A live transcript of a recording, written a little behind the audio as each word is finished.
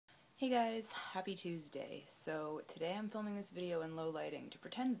Hey guys, happy Tuesday. So today I'm filming this video in low lighting to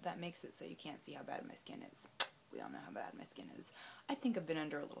pretend that makes it so you can't see how bad my skin is. We all know how bad my skin is. I think I've been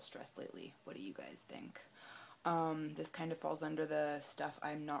under a little stress lately. What do you guys think? This kind of falls under the stuff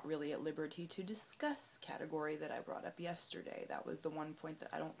I'm not really at liberty to discuss category that I brought up yesterday. That was the one point that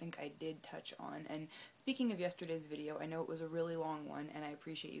I don't think I did touch on. And speaking of yesterday's video, I know it was a really long one and I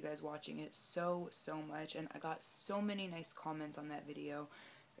appreciate you guys watching it so much, and I got so many nice comments on that video.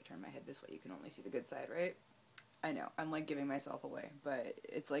 If I turn my head this way, you can only see the good side, right? I know, I'm like giving myself away, but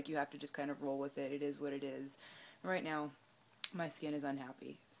it's like you have to just kind of roll with it. It is what it is. Right now, my skin is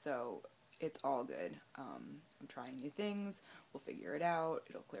unhappy, so it's all good. I'm trying new things. We'll figure it out.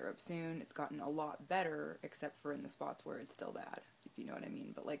 It'll clear up soon. It's gotten a lot better, except for in the spots where it's still bad, if you know what I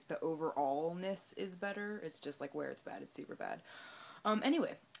mean. But like the overallness is better. It's just like where it's bad, it's super bad.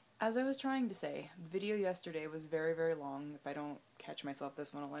 Anyway, as I was trying to say, the video yesterday was very long. If I don't catch myself,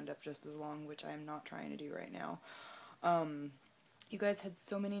 this one will end up just as long, which I'm not trying to do right now. You guys had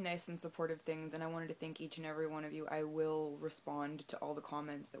so many nice and supportive things, and I wanted to thank each and every one of you. I will respond to all the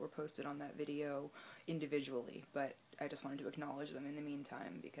comments that were posted on that video individually, but I just wanted to acknowledge them in the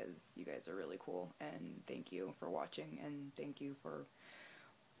meantime because you guys are really cool, and thank you for watching, and thank you for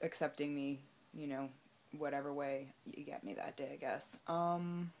accepting me, you know, whatever way you get me that day, I guess.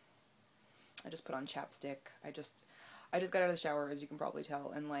 I just put on chapstick. I just got out of the shower, as you can probably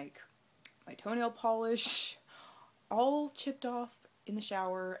tell, and like my toenail polish all chipped off in the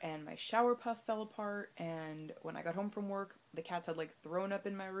shower, and my shower puff fell apart, and when I got home from work, the cats had like thrown up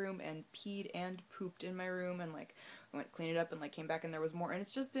in my room and peed and pooped in my room, and like I went to clean it up and like came back and there was more, and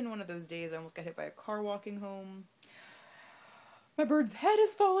it's just been one of those days. I almost got hit by a car walking home. My bird's head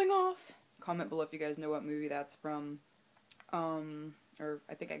is falling off. Comment below if you guys know what movie that's from. Or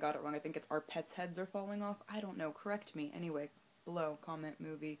I think I got it wrong. I think it's Our Pets' Heads Are Falling Off. I don't know. Correct me. Anyway, below, comment,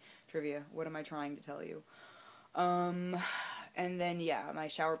 movie, trivia. What am I trying to tell you? And then, yeah, my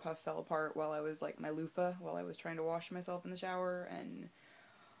shower puff fell apart while I was, like, my loofah, while I was trying to wash myself in the shower, and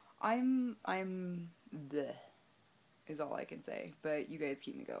I'm bleh, is all I can say. But you guys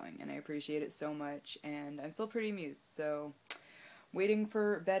keep me going, and I appreciate it so much, and I'm still pretty amused, so waiting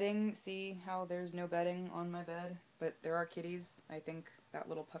for bedding. See how there's no bedding on my bed, but there are kitties. I think that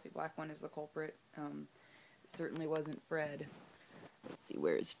little puffy black one is the culprit. It certainly wasn't Fred. Let's see,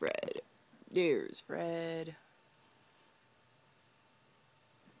 where's Fred? There's Fred.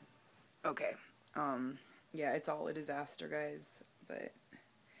 Okay, yeah, it's all a disaster, guys, but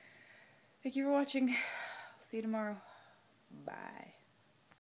thank you for watching. I'll see you tomorrow. Bye.